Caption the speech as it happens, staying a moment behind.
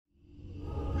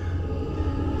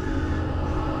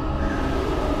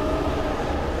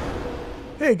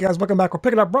Hey guys, welcome back. We're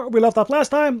picking up right where we left off last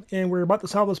time, and we're about to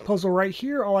solve this puzzle right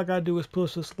here. All I gotta do is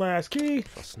push this last key.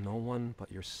 Trust no one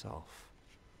but yourself.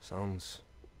 Sounds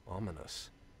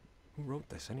ominous. Who wrote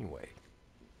this anyway?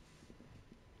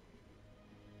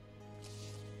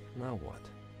 Now what?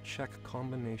 Check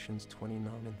combinations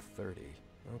 29 and 30.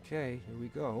 Okay, here we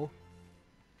go.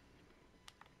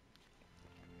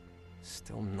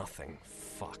 Still nothing.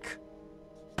 Fuck.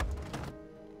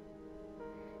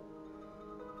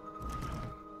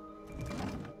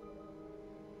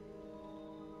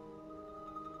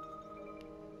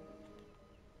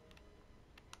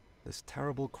 This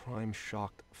terrible crime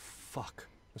shocked. Fuck.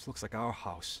 This looks like our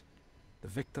house. The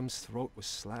victim's throat was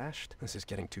slashed. This is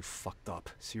getting too fucked up.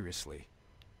 Seriously.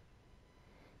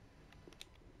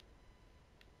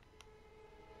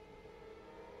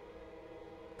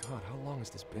 God, how long has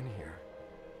this been here?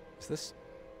 Is this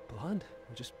blood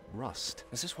or just rust?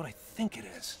 Is this what I think it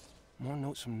is? More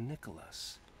notes from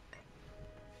Nicholas.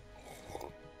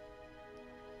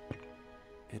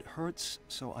 It hurts,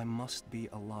 so I must be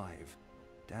alive.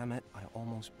 Damn it, I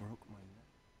almost broke my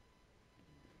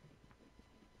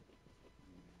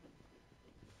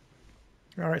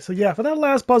neck. Alright, so yeah, for that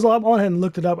last puzzle, I went ahead and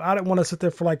looked it up. I didn't want to sit there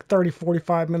for like 30,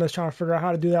 45 minutes trying to figure out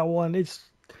how to do that one. It's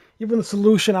even the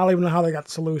solution, I don't even know how they got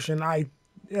the solution.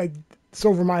 It's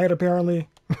over my head apparently.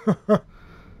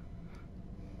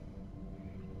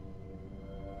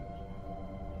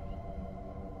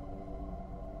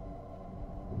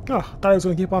 Oh, I thought I was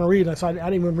going to keep on reading, so I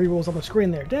didn't even read what was on the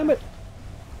screen there. Damn it!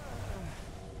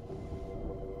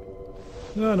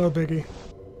 No, no biggie.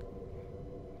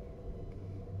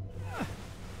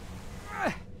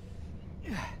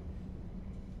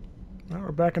 Well,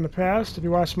 we're back in the past. If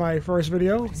you watched my first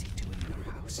video. What is he doing in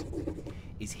our house?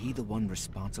 Is he the one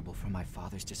responsible for my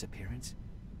father's disappearance?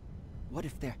 What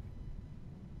if they're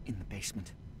in the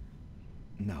basement?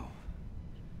 No.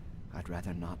 I'd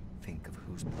rather not think of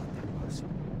whose blood that was.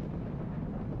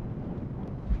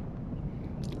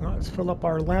 Well, let's fill up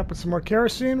our lamp with some more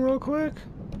kerosene real quick.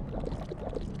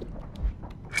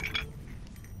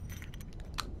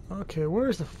 Okay,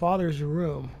 where's the father's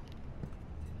room?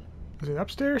 Is it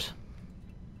upstairs?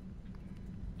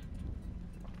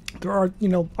 There are,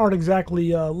 aren't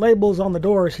exactly labels on the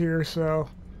doors here, so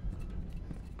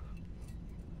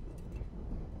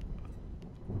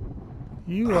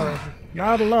you are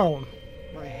not alone.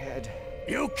 My head.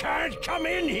 You can't come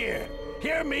in here!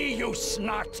 Hear me, you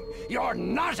snot! You're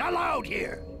not allowed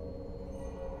here!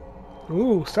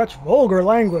 Ooh, such vulgar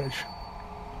language.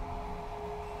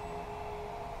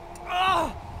 Ah!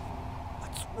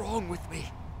 What's wrong with me?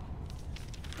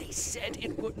 They said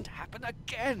it wouldn't happen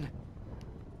again.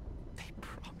 They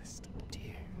promised,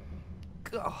 dear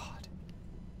God.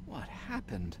 What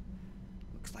happened?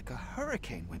 Looks like a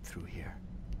hurricane went through here.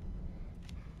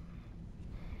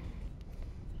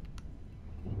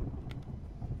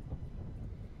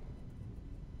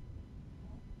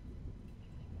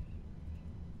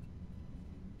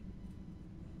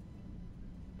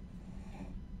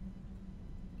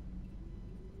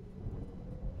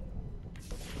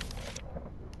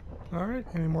 Alright,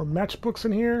 any more matchbooks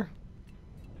in here?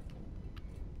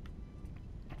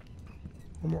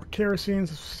 One more kerosene.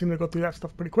 Seem to go through that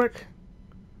stuff pretty quick.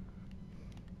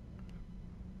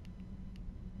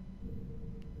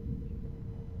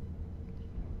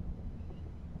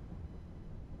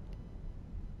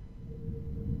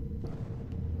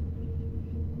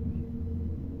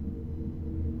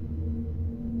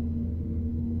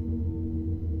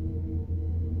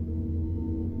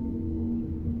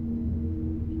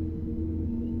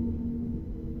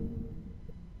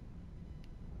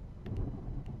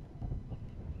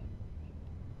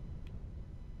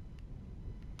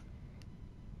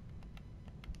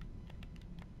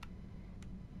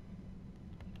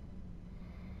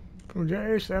 From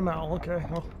JHML, okay,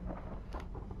 well.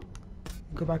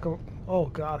 Go back over. Oh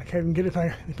god, I can't even get it.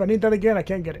 If I need that again, I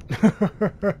can't get it.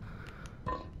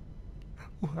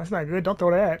 Ooh, that's not good, don't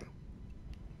throw that.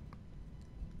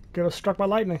 Get us struck by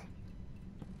lightning.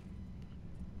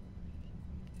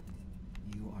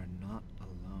 You are not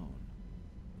alone.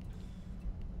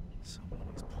 Someone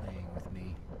is playing with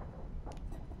me.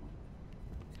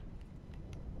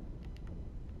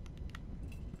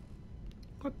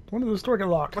 What? When did the door get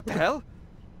locked? What the hell?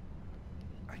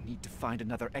 I need to find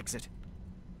another exit.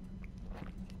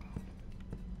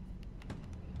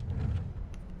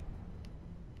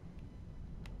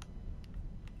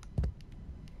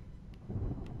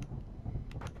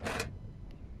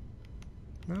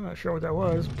 I'm not sure what that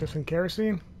was. I'm guessing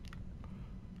kerosene.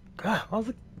 God, why does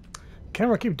the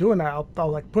camera keep doing that? I'll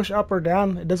like push up or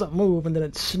down, it doesn't move, and then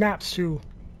it snaps to,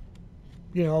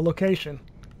 a location.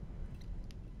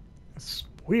 It's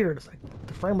weird. It's like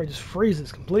the frame rate just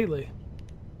freezes completely.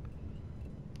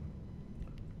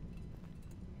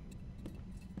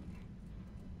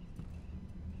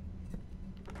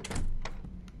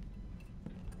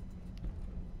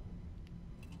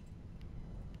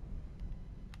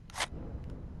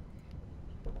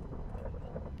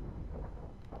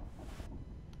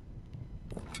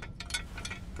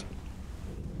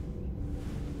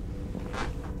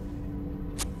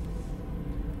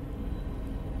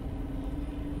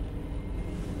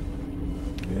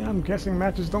 Yeah, I'm guessing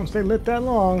matches don't stay lit that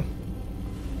long.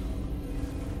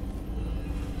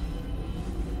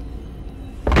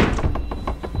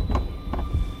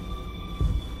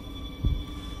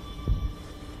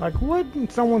 Like,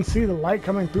 wouldn't someone see the light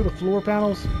coming through the floor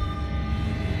panels?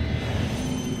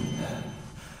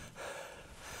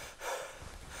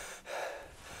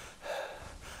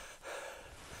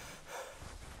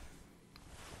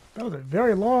 That was a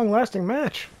very long-lasting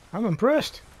match. I'm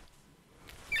impressed.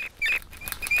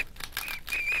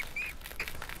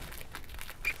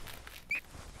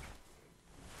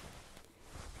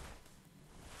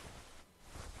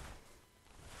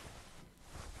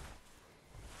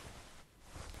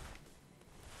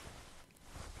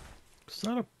 Is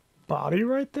that a body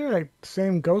right there? Like,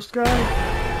 same ghost guy?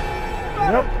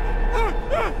 Yep.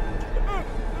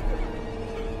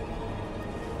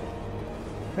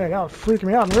 Hey, that would freak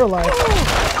me out in real life.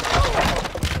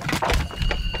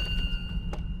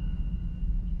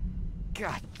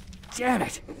 God damn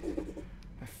it!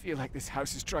 I feel like this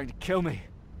house is trying to kill me.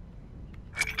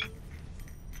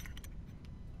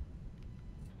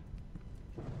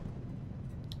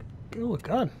 Ooh, a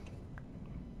gun.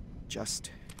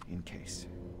 Just in case.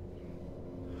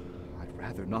 I'd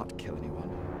rather not kill anyone.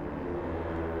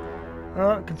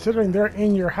 Considering they're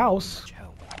in your house. Much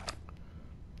help.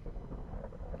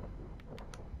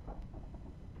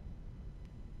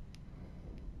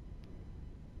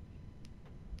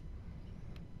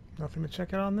 Nothing to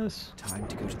check out on this. Time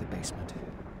to go to the basement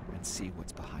and see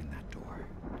what's behind that door.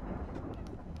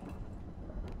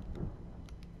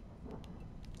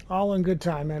 All in good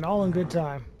time, man. All in good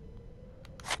time.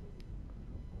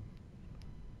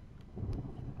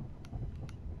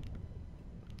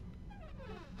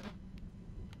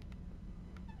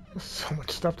 So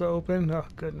much stuff to open. Oh,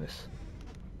 goodness.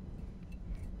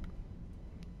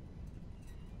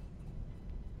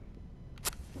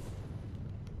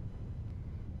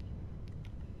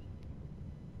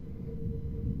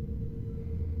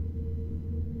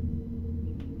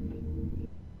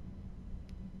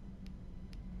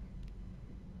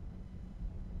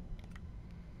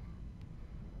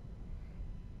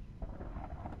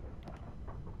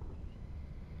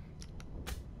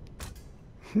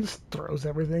 Just throws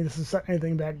everything. Doesn't set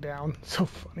anything back down. So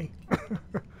funny.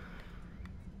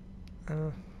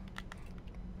 Grab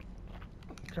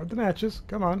the matches.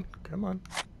 Come on. Come on.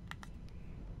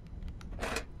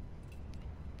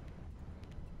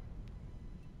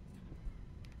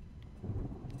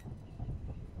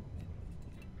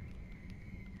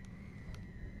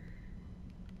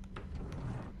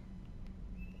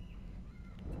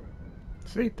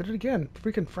 See, did it again.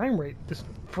 Freaking frame rate just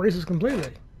freezes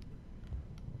completely.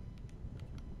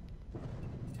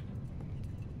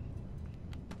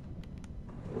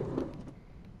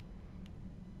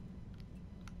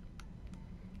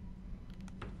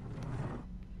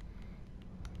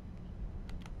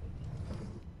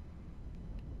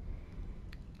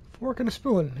 Fork and a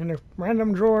spoon in a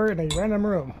random drawer in a random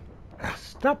room.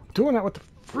 Stop doing that with the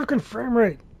freaking frame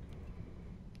rate.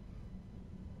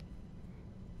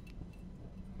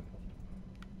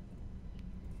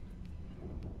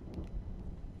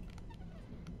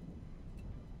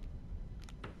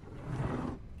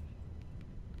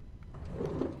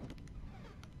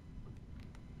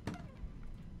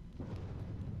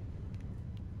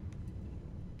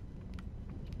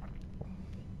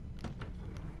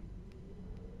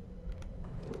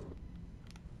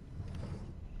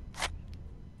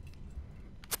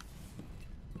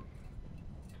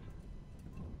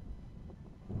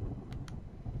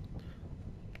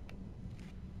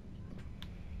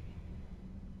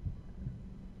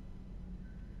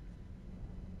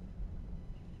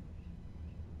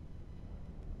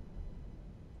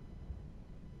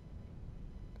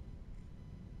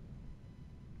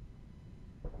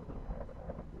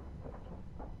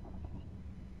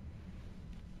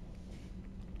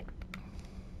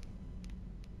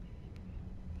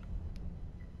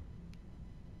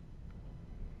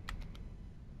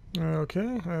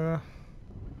 Okay,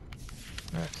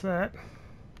 that's that.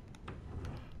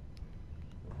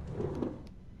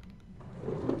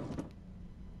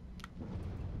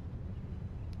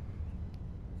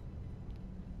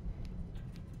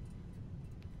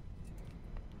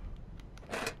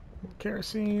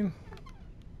 kerosene.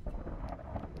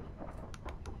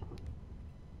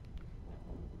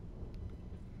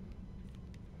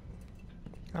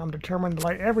 I'm determined to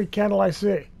light every candle I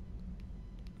see.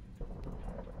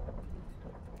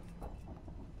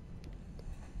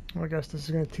 Well, I guess this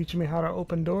is going to teach me how to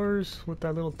open doors with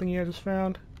that little thingy I just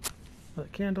found. Another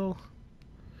candle.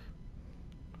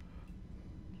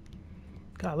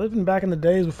 God, living back in the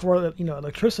days before, you know,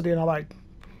 electricity and all, like,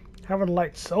 having to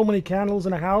light so many candles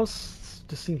in a house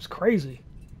just seems crazy.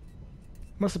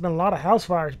 Must have been a lot of house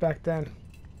fires back then.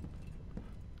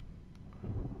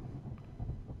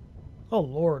 Oh,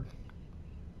 Lord.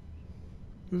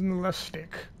 Isn't the left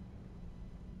stick?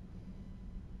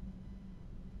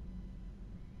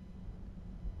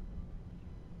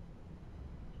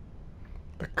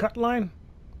 The cut line?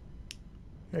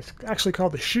 It's actually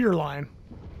called the shear line.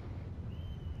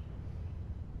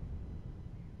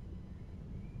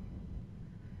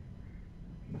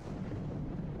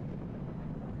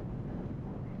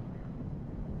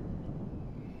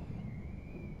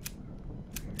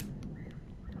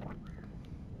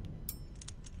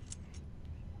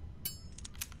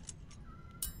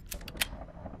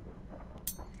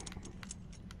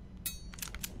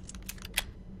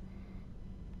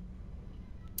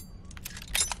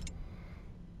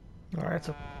 Alright,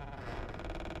 so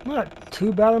not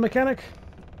too bad a mechanic.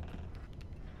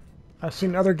 I've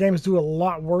seen other games do a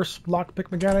lot worse lockpick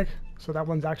mechanic, so that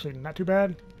one's actually not too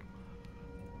bad.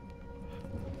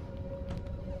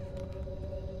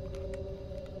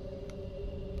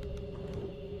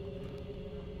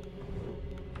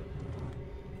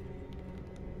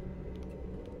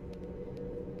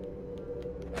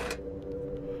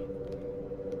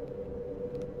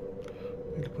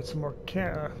 Need to put some more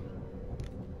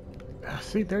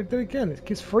see, there again, it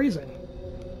keeps freezing.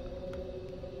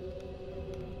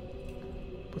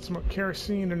 Put some more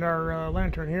kerosene in our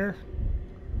lantern here.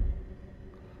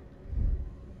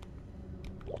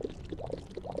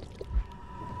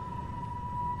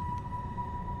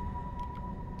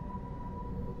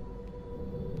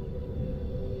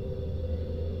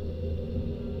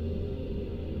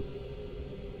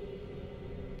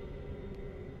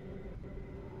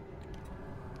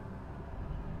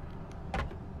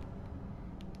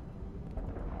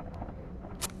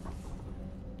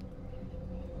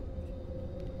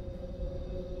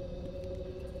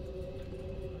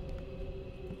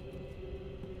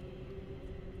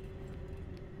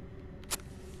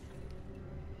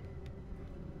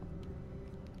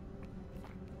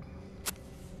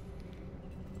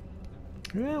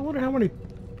 Yeah, I wonder how many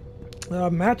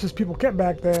matches people kept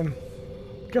back then.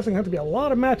 I'm guessing there had to be a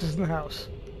lot of matches in the house.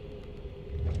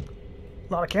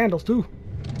 A lot of candles, too.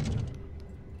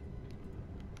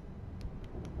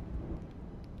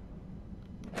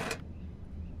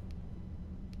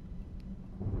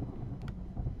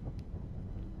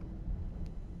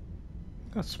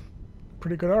 That's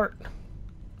pretty good art.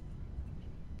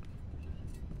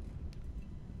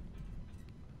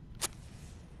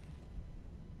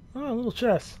 Oh, a little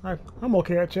chest. I'm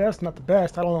okay at chess, not the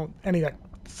best. I don't know any like,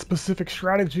 specific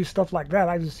strategy, stuff like that.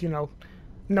 I just, you know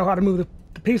how to move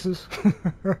the pieces.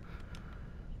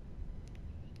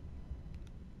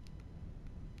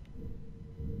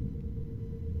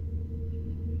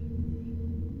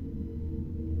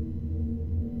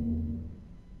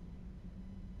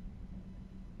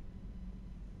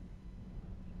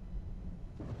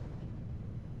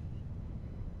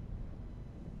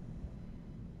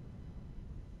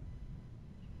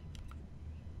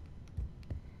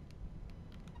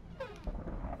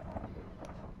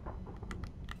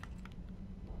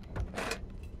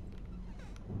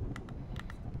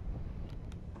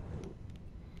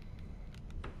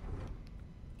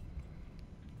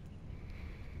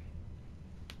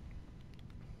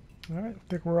 Alright, I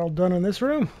think we're all done in this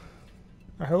room.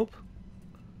 I hope.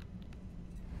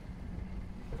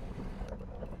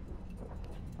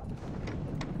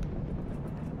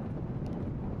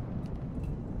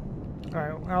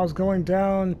 Alright, I was going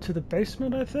down to the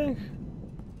basement, I think.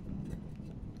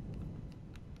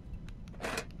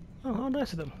 Oh, how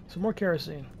nice of them. Some more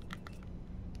kerosene.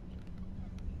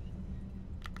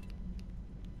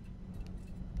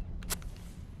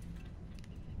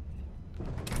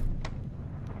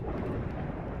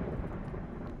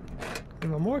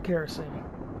 Even more kerosene.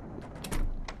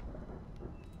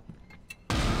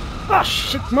 Ah,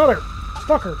 shit, mother!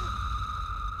 Fucker!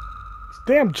 These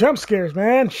damn jump scares,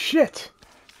 man! Shit!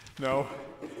 No,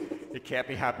 it can't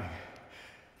be happening.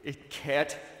 It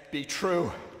can't be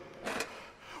true.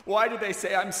 Why did they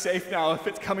say I'm safe now if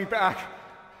it's coming back?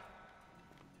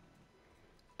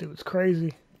 Dude, it's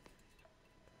crazy.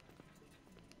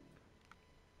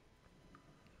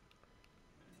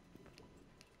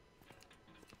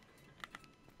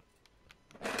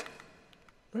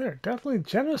 They're definitely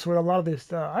generous with a lot of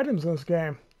these items in this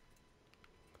game.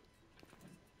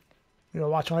 You know,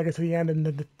 watch when I get to the end and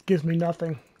it gives me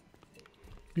nothing.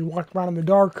 You walk around in the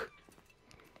dark.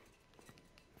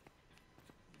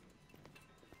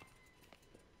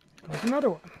 There's another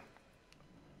one.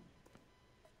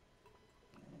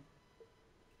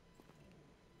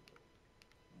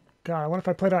 God, I wonder if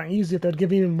I played on easy if they'd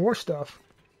give me even more stuff.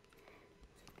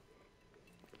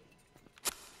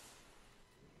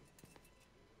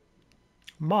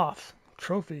 Moth.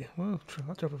 Trophy. Well,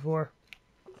 not trophy before.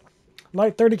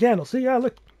 Light 30 candles. See, yeah,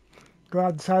 look. Glad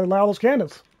I decided to light all those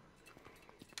candles.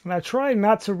 And I try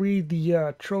not to read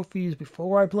the trophies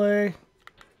before I play.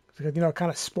 Because, you know, it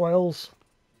kind of spoils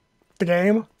the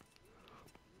game.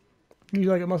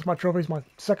 Usually I get most of my trophies my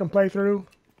second playthrough.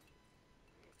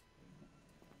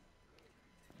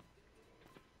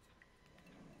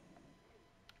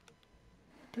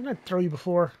 Didn't I throw you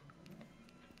before?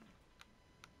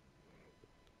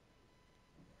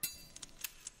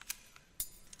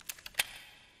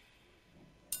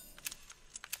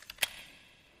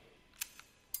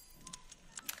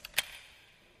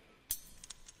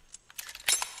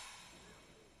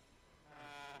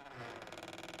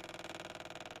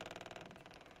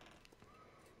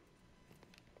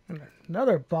 And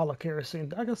another bottle of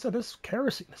kerosene. Like I said, this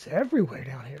kerosene is everywhere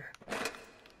down here.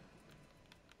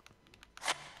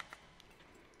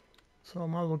 So I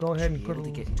might as well go ahead and put a to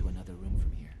get into another room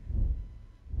from here.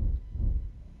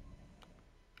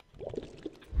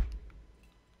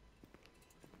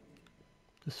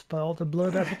 Just follow the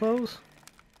blood, I suppose.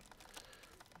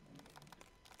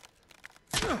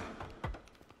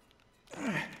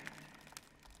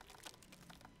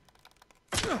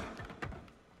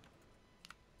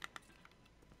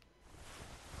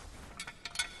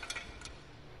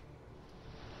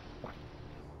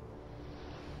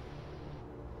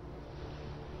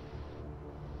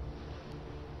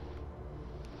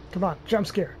 Come on, jump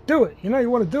scare. Do it. You know you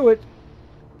want to do it.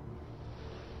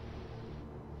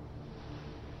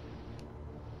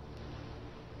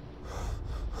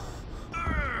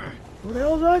 Who the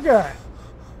hell is that guy?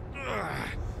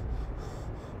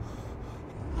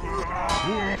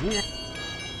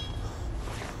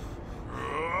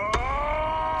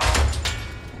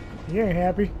 He ain't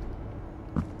happy.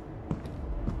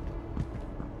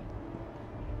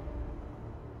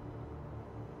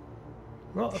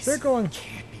 Well, if they're going...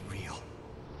 Can't be real.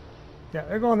 Yeah,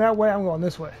 they're going that way, I'm going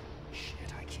this way.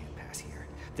 Shit, I can't pass here.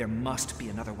 There must be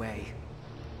another way.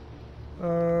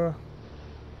 You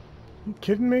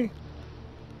kidding me?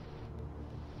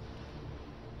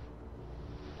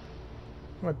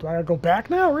 What, do I gotta go back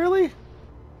now, really?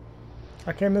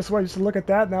 I came this way just to look at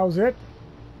that and that was it?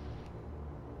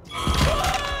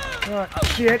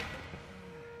 Shit.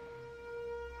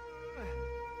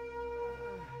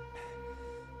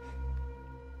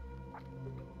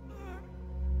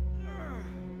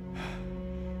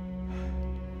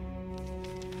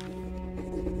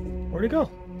 Where'd he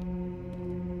go?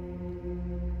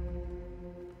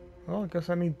 Well, I guess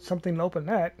I need something to open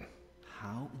that.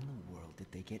 How in the world did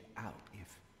they get out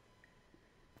if...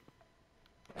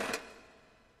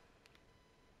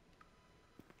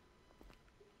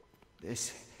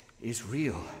 This is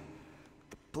real.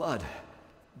 The blood,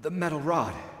 the metal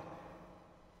rod.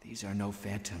 These are no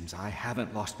phantoms. I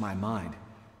haven't lost my mind.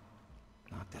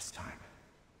 Not this time.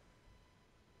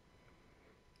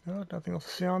 Oh, nothing else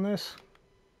to see on this.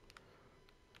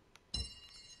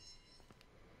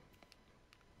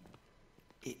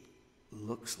 It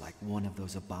looks like one of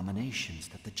those abominations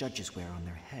that the judges wear on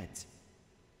their heads.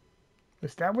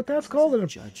 Is that what that's called? The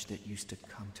judge that used to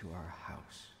come to our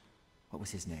house. What was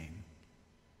his name?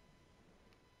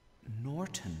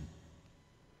 Norton.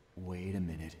 Wait a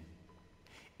minute.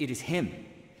 It is him.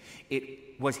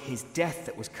 It was his death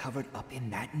that was covered up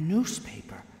in that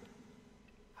newspaper.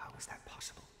 How is that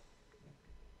possible?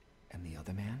 And the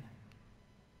other man?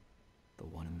 The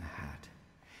one in the hat.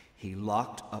 He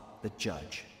locked up the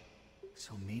judge.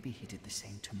 So maybe he did the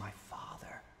same to my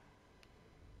father.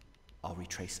 I'll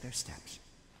retrace their steps.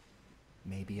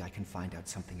 Maybe I can find out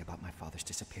something about my father's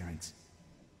disappearance.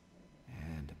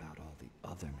 And about all the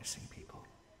other missing people.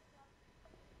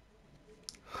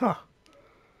 Huh.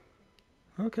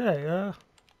 Okay,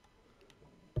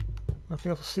 nothing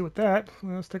else to see with that.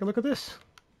 Let's take a look at this.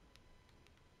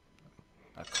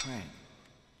 A crank.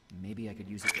 Maybe I could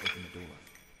use it to open the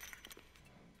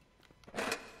door.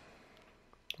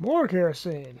 More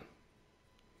kerosene.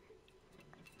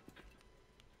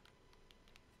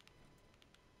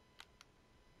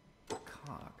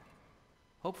 Cog.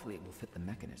 Hopefully it will fit the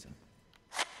mechanism.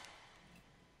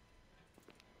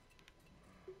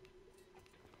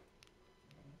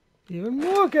 Even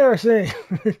more kerosene.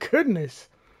 Goodness.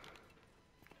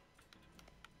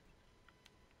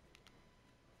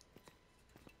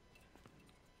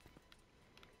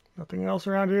 Nothing else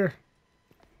around here.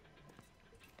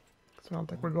 So I don't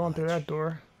think we're going through that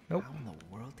door. Nope. How in the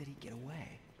world did he get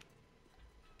away?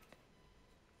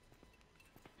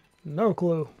 No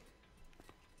clue.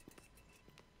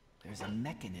 There's a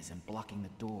mechanism blocking the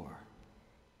door.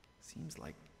 Seems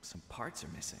like some parts are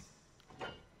missing.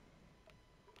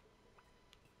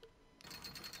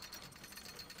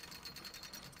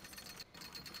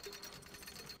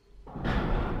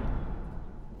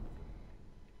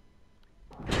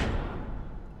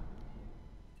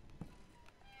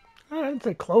 I didn't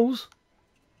say close.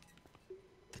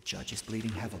 The judge is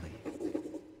bleeding heavily.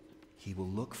 He will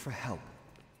look for help.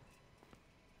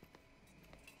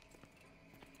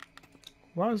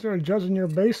 Why is there a judge in your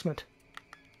basement?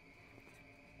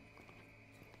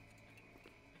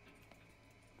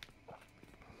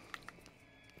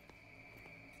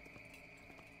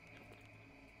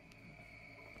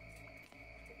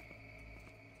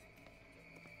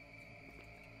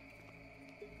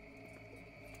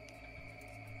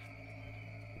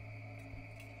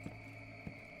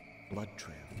 Blood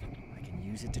trail. I can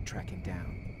use it to track him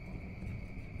down.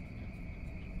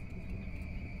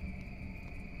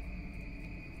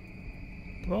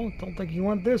 Well, don't think you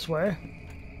went this way.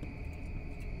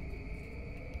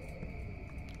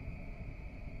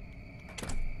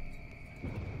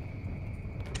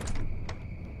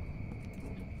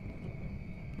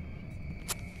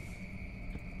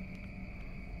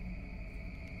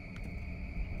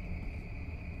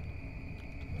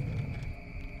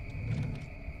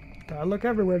 Gotta look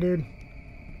everywhere, dude.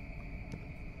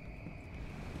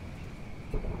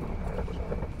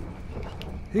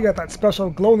 He got that special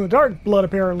glow-in-the-dark blood,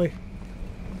 apparently.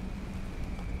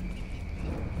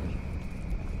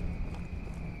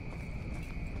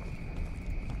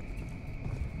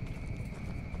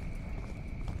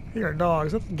 Here are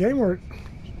dogs. That's the game where...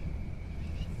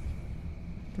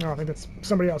 No, I think that's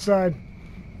somebody outside.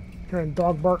 Hearing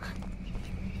dog bark.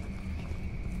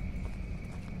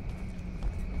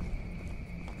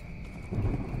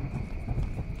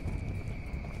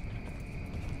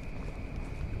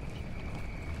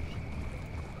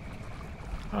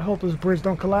 I hope this bridge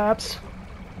don't collapse.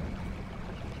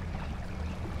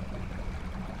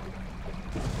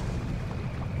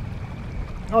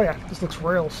 Oh yeah, this looks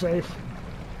real safe.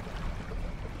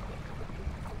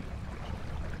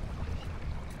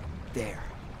 There.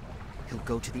 He'll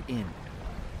go to the inn.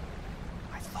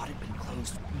 I thought it'd been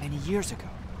closed many years ago.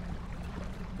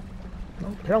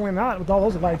 Well, apparently not, with all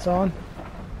those lights on.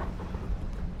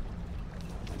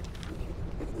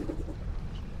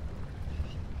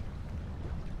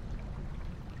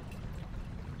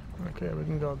 Okay, we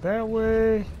can go that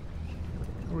way.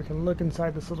 We can look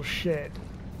inside this little shed.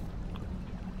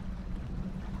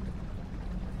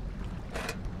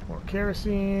 More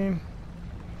kerosene.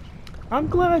 I'm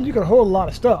glad you can hold a lot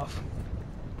of stuff.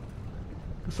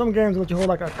 Some games let you hold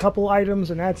like a couple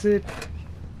items and that's it.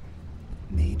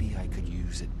 Maybe I could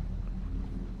use it.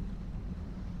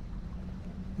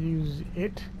 Use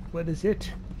it? What is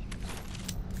it?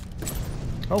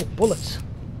 Oh, bullets.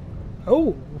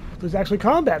 Oh, there's actually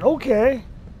combat. Okay.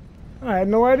 I had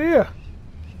no idea.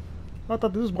 I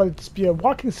thought this was going to be a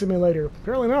walking simulator.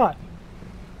 Apparently not.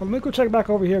 Well, let me go check back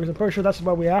over here because I'm pretty sure that's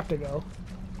where we have to go.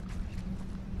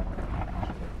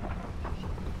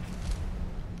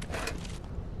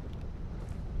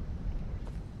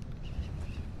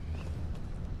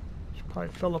 Should probably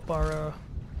fill up our,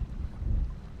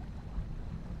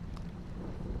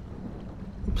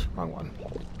 Oops, wrong one.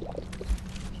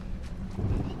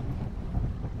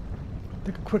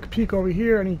 Take a quick peek over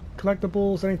here. Any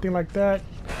collectibles, anything like that.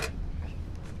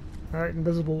 Alright,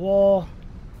 invisible wall.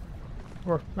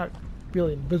 Or, not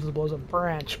really invisible as a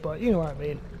branch, but you know what I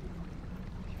mean.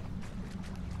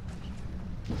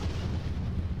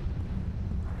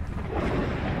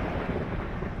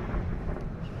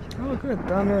 Oh, good.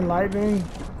 Thunder and lightning.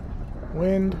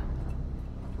 Wind.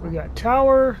 We got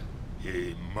tower.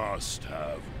 He must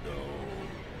have known.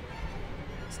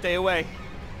 Stay away.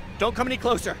 Don't come any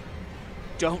closer.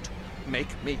 Don't make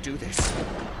me do this.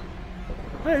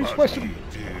 Hey, you're But supposed he to...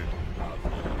 did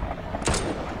nothing.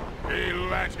 He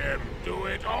let him do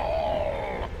it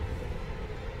all.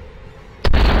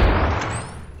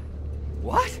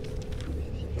 What?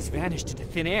 He's vanished into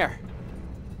thin air.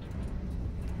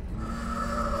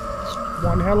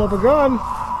 One hell of a gun.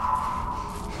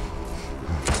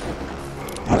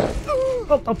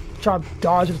 Oh, try to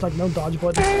dodge. It's like no dodge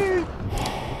button.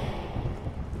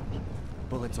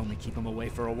 Bullets only keep him away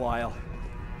for a while.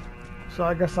 So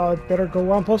I guess I better go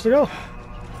where I'm supposed to go.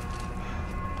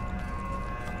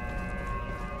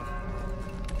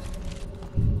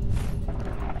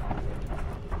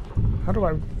 How do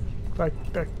I...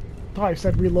 Like, that probably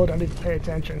said reload, I need to pay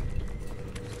attention.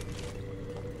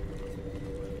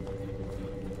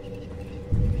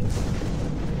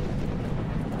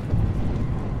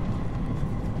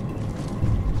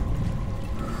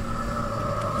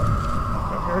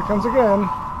 Oh, here it comes again.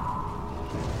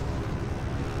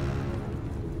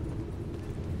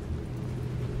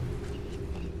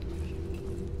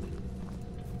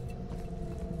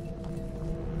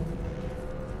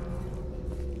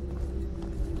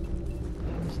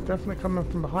 Definitely coming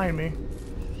from behind me.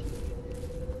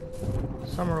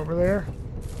 Somewhere over there.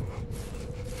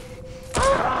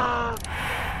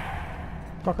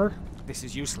 Fucker. This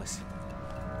is useless.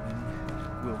 When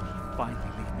will he finally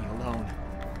leave me alone?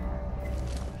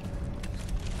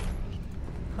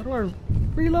 How do I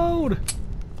reload?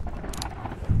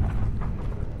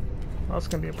 Well, that's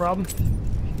gonna be a problem.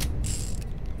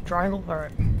 Triangle?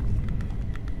 Alright.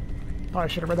 Probably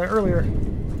should have read that earlier.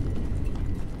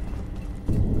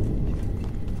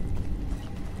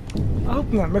 I hope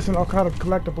I'm not missing all kind of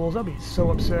collectibles. I'd be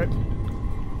so upset.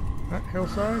 That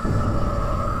hillside. Yep,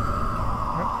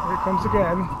 here it comes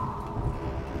again.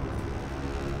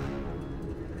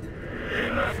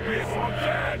 He left me for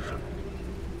dead.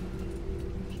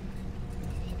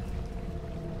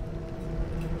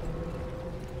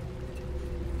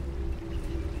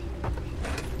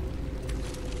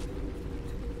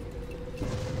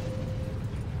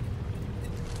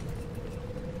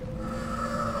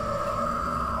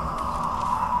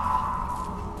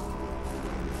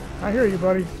 I hear you,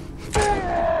 buddy.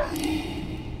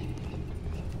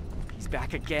 He's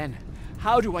back again.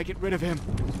 How do I get rid of him?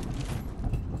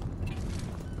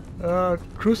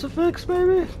 Crucifix,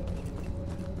 maybe?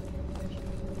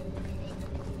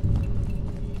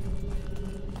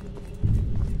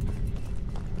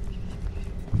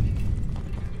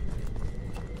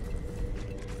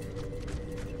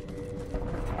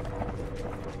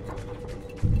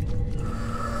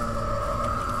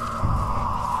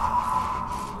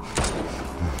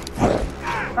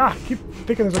 Ah, I keep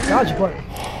thinking there's a dodge button.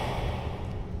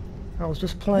 I was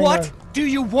just playing What do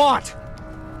you want?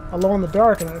 Alone in the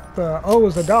dark, and O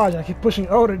is the dodge, and I keep pushing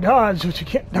O to dodge, but you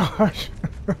can't dodge.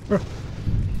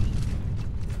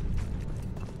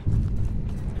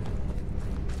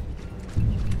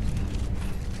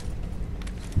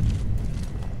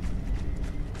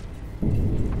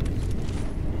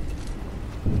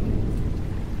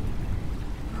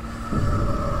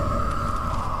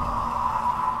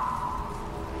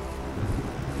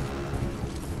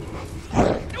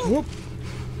 Whoop.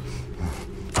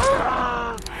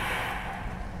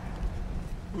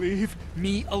 Leave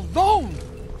me alone!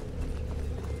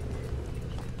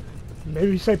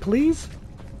 Maybe you say please?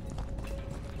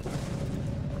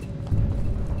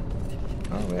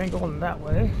 Oh, we ain't going that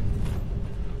way.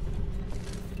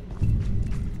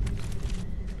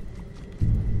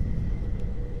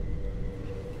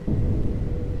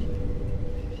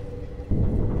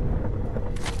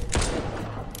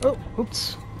 Oh,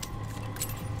 oops.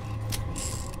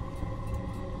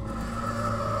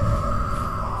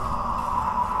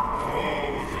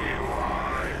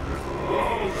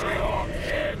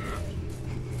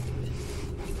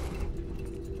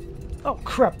 Oh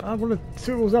crap, I wanted to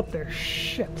see what was up there.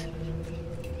 Shit.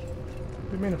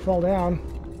 Didn't mean to fall down.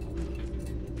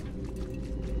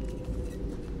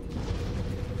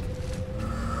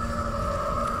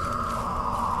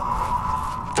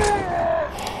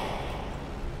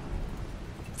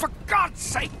 For God's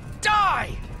sake,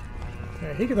 die!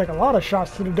 Yeah, he could take a lot of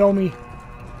shots to the domey.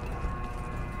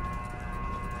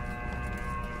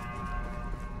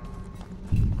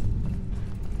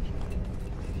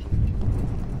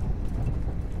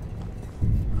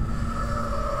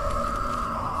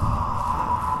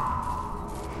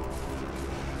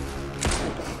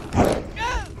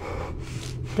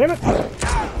 Damn it!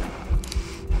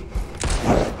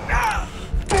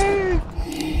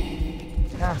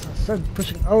 Yes, I said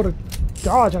pushing O to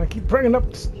dodge, and I keep bringing up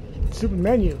this stupid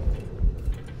menu.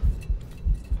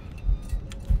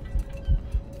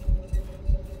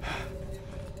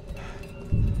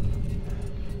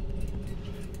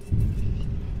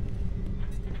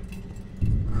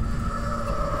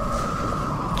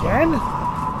 Again?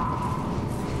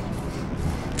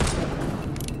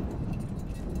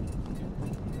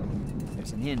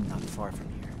 There's an inn not far from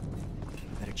here.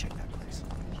 Better check that place.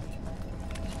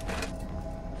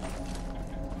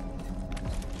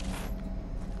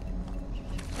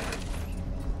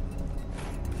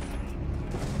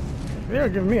 They're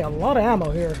giving me a lot of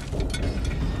ammo here.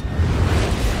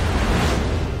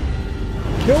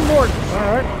 Kill Norton.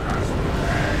 Alright.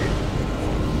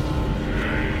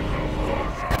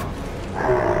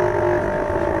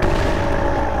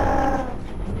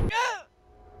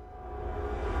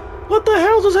 What the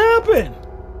hell just happened?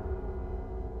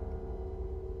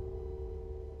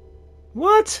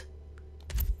 What?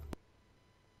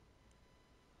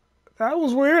 That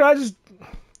was weird. I just...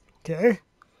 Okay.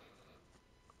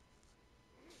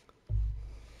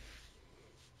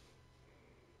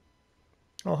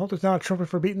 I hope there's not a trophy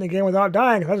for beating the game without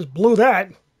dying. I just blew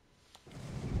that.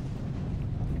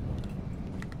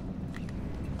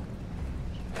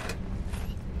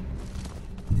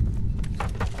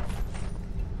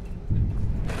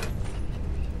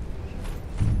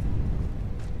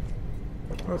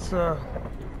 Let's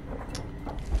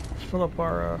fill up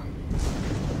our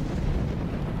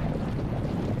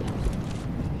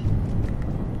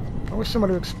I wish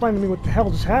somebody would explain to me what the hell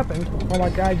just happened. Oh, my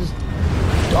guy just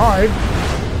died.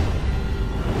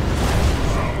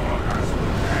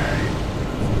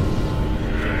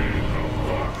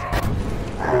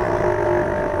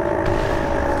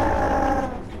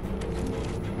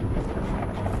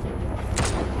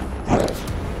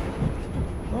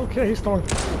 Okay, he's throwing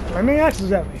flaming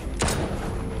axes at me.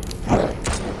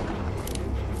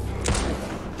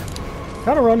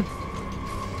 Gotta run.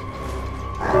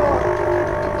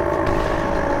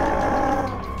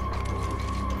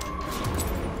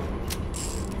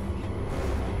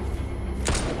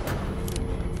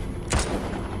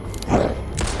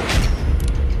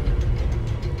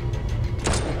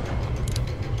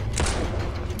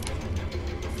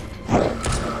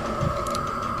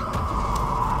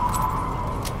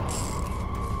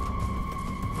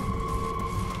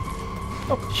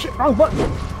 Oh shit, wrong button!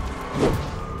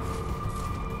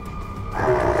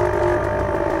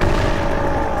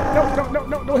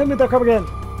 No, don't hit me with that crap again!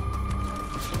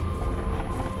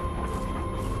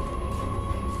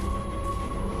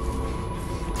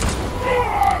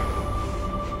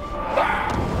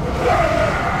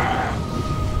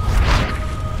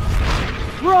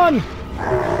 Run!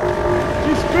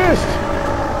 He's pissed!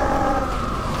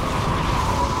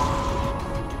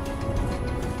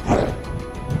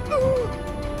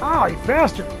 Ah, you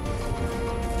bastard!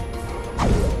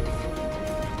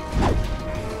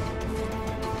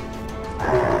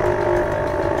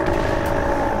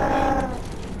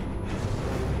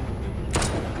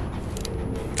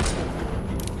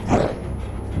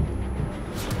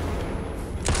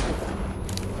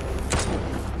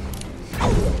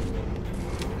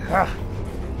 Ah.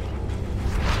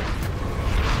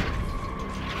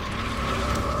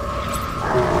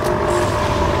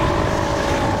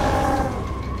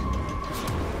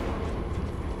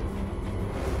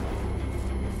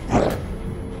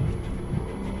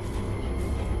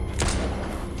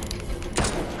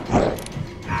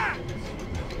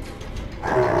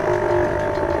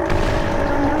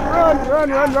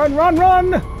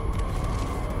 Run!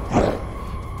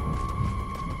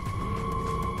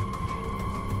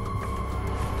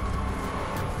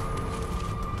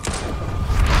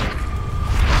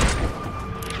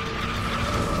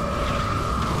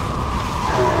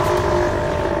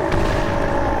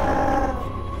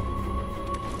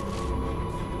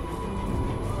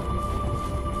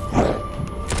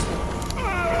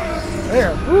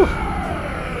 There, whew.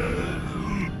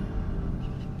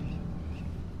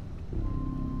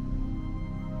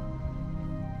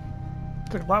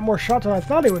 Took a lot more shots than I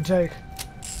thought he would take.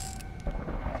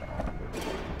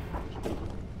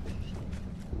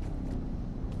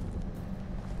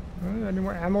 Any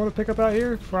more ammo to pick up out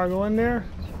here before I go in there?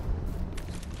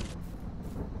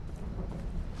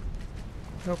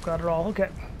 Nope, got it all. Okay.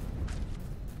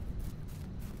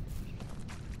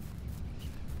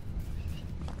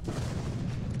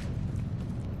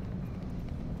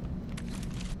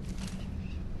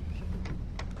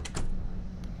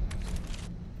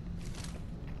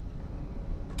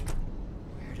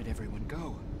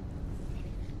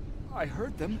 I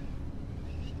heard them.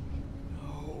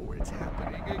 No, it's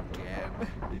happening again.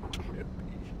 It can't be.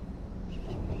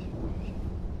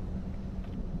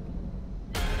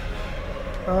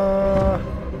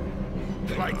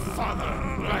 Like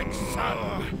father, like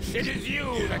son, it is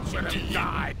you that should have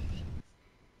died.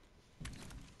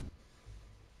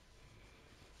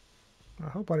 I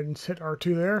hope I didn't hit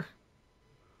R2 there.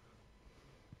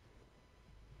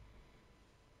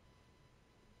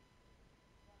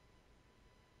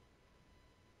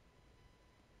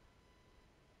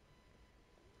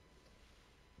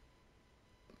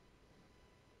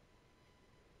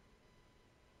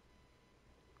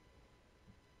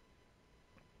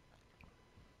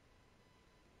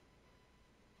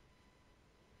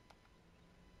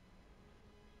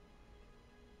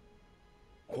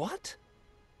 What?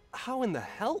 How in the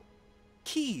hell?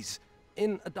 Keys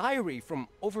in a diary from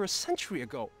over a century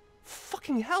ago.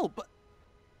 Fucking hell, but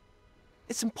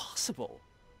it's impossible.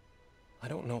 I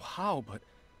don't know how, but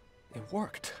it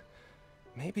worked.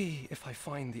 Maybe if I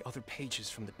find the other pages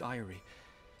from the diary,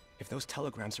 if those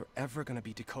telegrams are ever gonna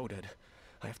be decoded,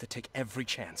 I have to take every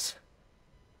chance.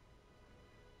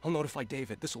 I'll notify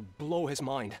David. This will blow his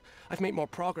mind. I've made more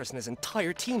progress than his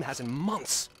entire team has in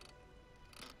months.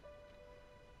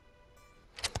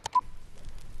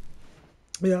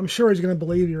 Yeah, I'm sure he's gonna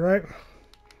believe you, right?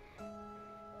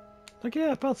 Like,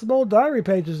 yeah, I found some old diary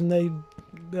pages and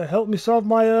they helped me solve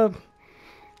my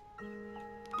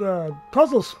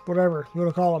puzzles, whatever you want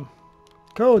to call them,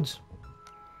 codes.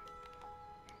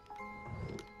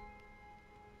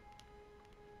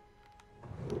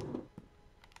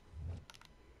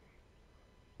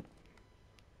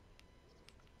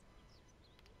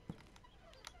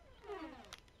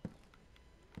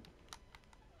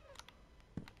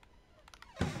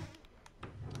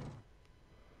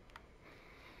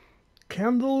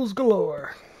 Candles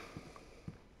galore.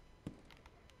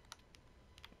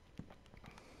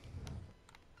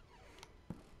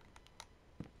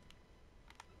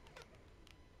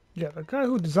 Yeah, the guy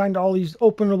who designed all these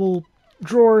openable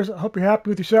drawers, I hope you're happy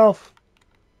with yourself.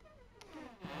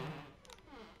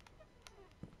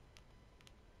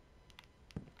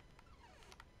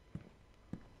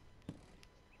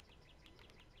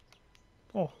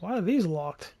 Oh, why are these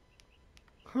locked?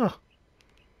 Huh.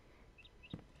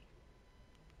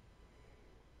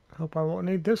 Hope I won't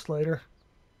need this later.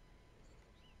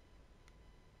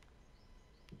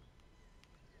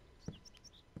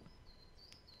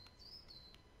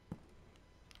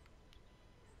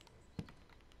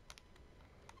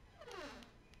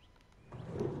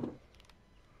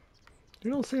 You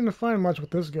don't seem to find much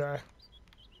with this guy.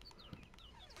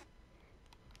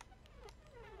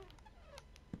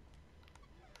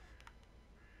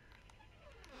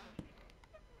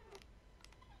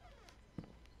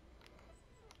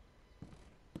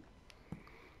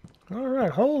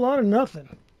 Alright, whole lot of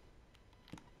nothing.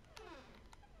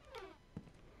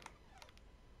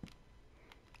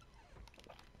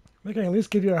 They can at least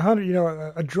give you 100, you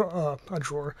know, a drawer,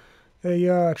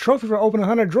 a trophy for opening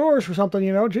 100 drawers for something,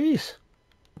 you know, jeez.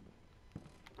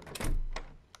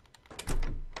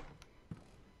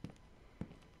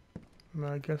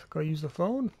 I guess I'll go use the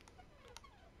phone.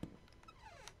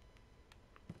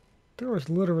 There was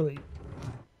literally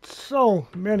so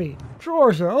many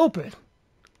drawers to open.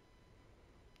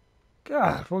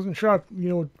 God, if I wasn't sure I'd, you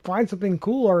know, find something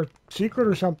cool or secret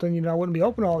or something, you know, I wouldn't be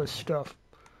opening all this stuff.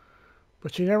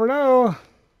 But you never know.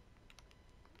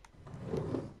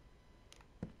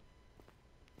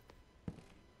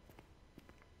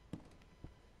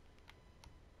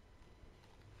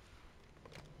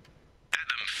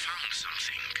 Adam found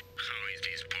something. How is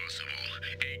this possible?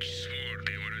 H swore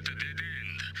they were at a dead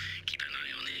end. Keep an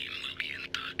eye on him. We'll be in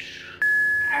touch.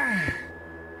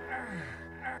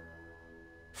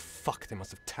 Fuck, they must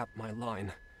have tapped my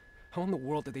line. How in the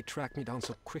world did they track me down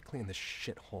so quickly in this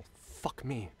shithole? Fuck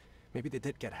me. Maybe they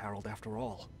did get Harold after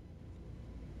all.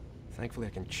 Thankfully,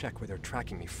 I can check where they're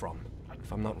tracking me from.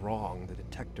 If I'm not wrong, the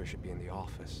detector should be in the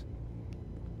office.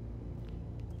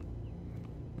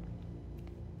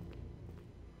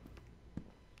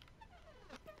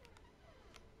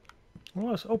 Well,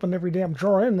 let's open every damn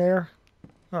drawer in there.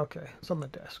 Okay, it's on the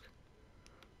desk.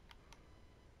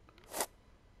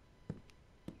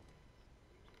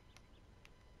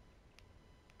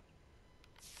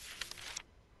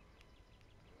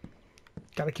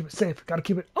 Gotta keep it safe. Gotta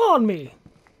keep it on me.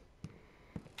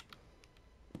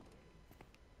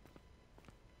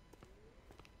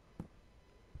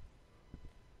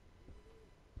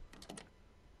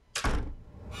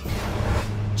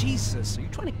 Jesus, are you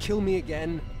trying to kill me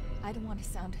again? I don't want to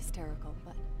sound hysterical,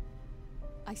 but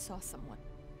I saw someone.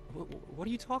 What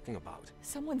are you talking about?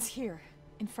 Someone's here,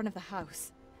 in front of the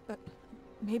house. But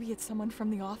maybe it's someone from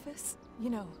the office?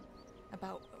 You know,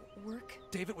 about work?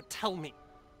 David would tell me.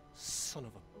 Son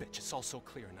of a bitch, it's all so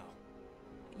clear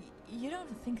now. You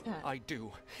don't think that... I do.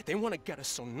 They want to get us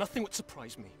so nothing would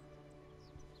surprise me.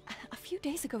 A few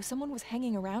days ago, someone was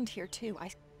hanging around here, too.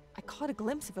 I caught a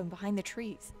glimpse of him behind the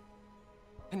trees.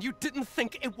 And you didn't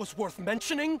think it was worth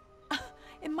mentioning?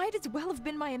 It might as well have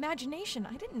been my imagination.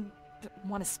 I didn't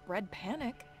want to spread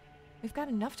panic. We've got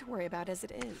enough to worry about as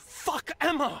it is. Fuck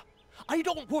Emma! I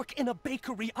don't work in a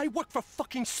bakery, I work for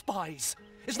fucking spies.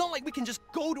 It's not like we can just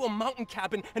go to a mountain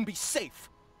cabin and be safe.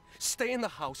 Stay in the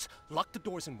house, lock the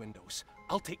doors and windows.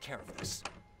 I'll take care of this.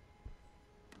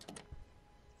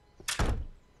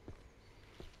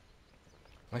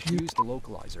 I should use the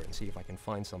localizer and see if I can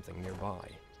find something nearby.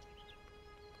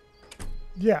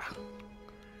 Yeah.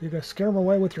 You can scare them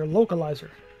away with your localizer.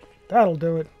 That'll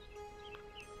do it.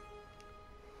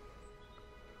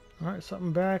 Alright,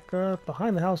 something back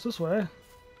behind the house this way.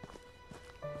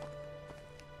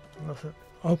 Nothing.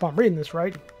 I hope I'm reading this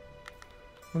right.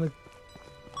 When they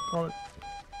call it.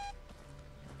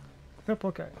 Yep,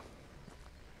 okay.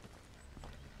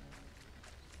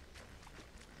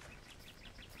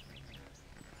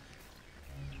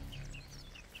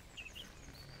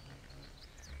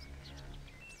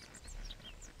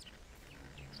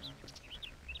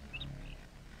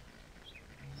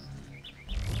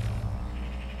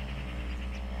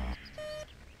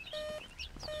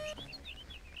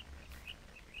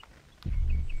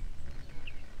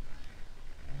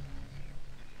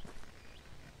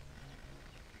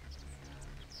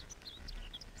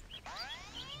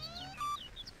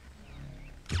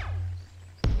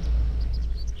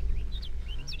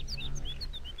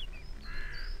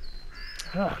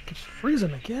 Ah, it keeps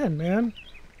freezing again, man.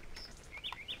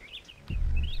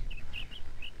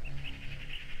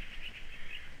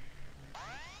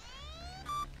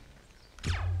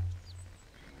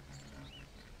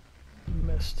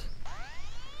 Missed.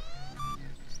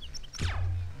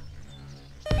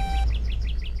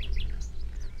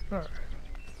 Alright.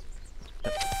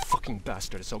 That fucking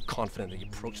bastard is so confident that he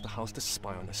approached the house to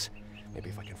spy on us. Maybe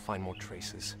if I can find more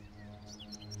traces.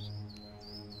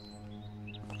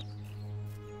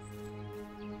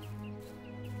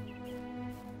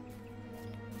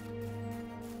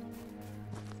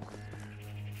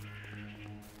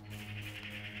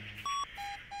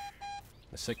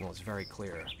 The signal is very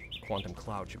clear. Quantum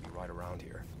Cloud should be right around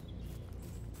here.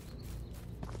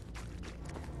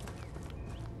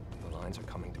 The lines are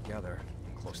coming together.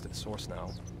 I'm close to the source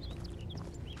now.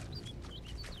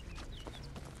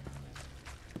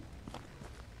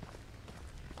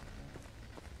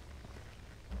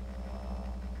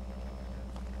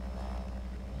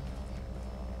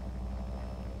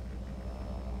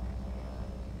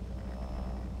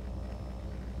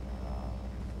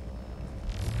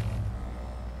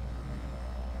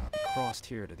 Crossed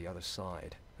here to the other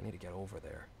side. I need to get over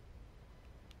there.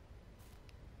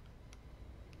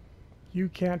 You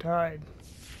can't hide.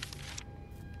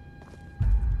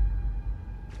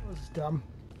 That was dumb.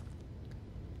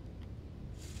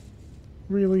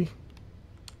 Really?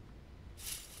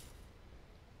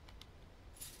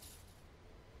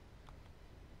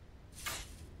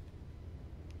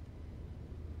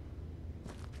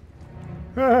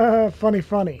 Funny,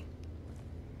 funny.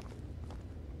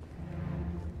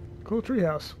 Cool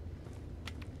treehouse.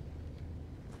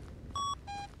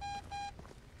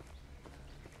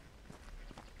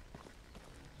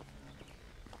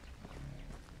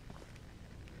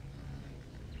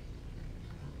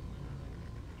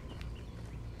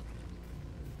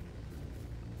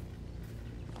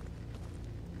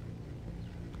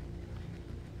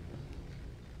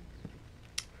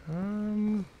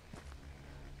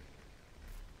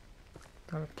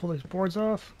 Gotta pull these boards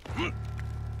off.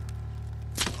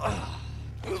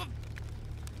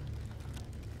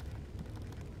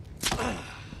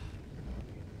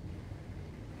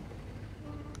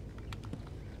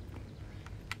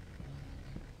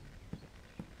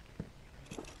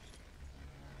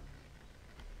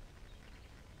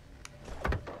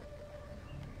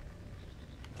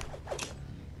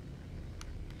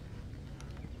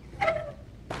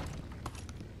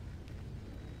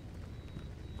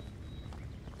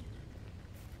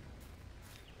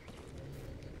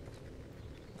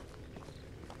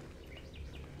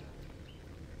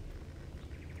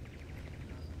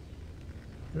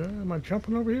 Am I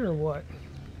jumping over here or what?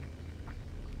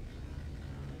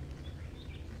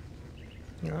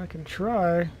 Yeah, I can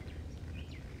try.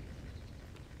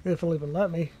 If it'll even let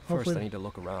me. First, Hopefully. I need to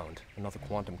look around. Another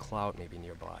quantum cloud may be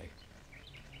nearby.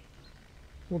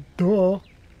 Well, duh.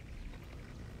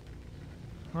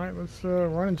 Alright, let's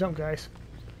run and jump, guys.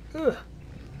 Ugh,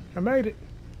 I made it.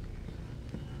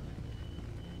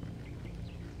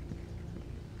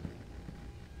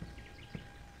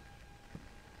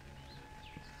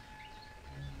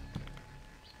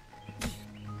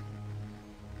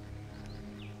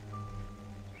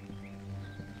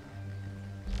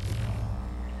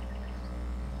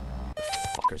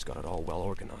 Fucker's got it all well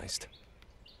organized.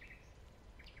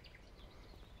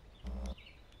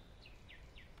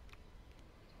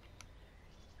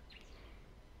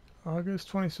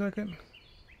 August 22nd.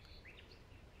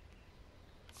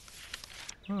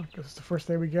 Well, I guess it's the first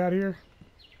day we got here.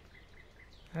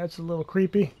 That's a little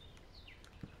creepy.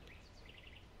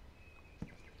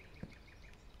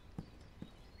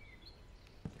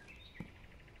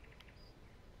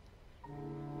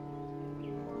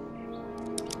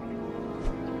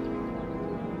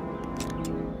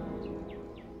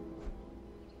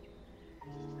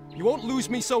 You won't lose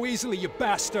me so easily, you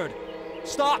bastard!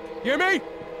 Stop! Hear me?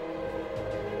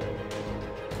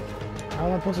 How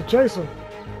am I supposed to chase him?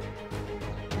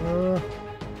 There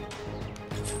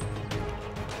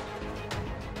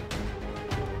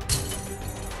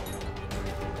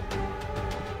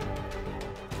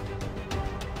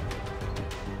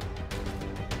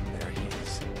he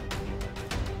is.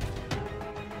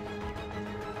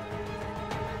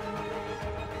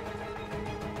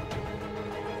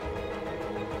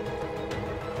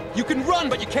 You can run,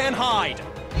 but you can't hide!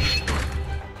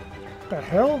 What the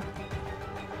hell?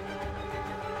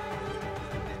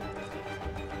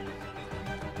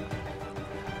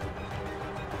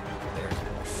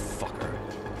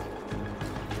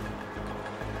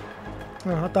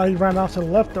 I thought he ran off to the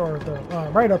left or the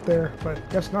right up there, but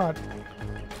guess not.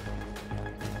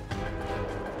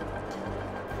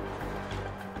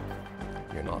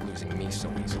 You're not losing me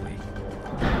so easily.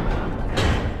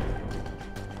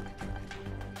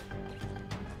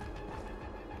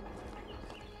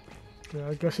 Yeah,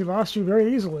 I guess he lost you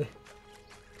very easily.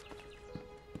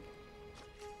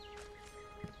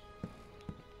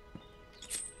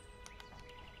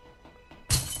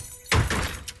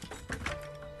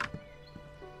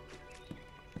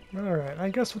 Alright, I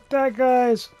guess with that,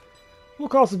 guys, we'll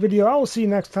call this a video. I will see you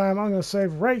next time. I'm going to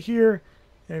save right here,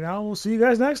 and I will see you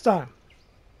guys next time.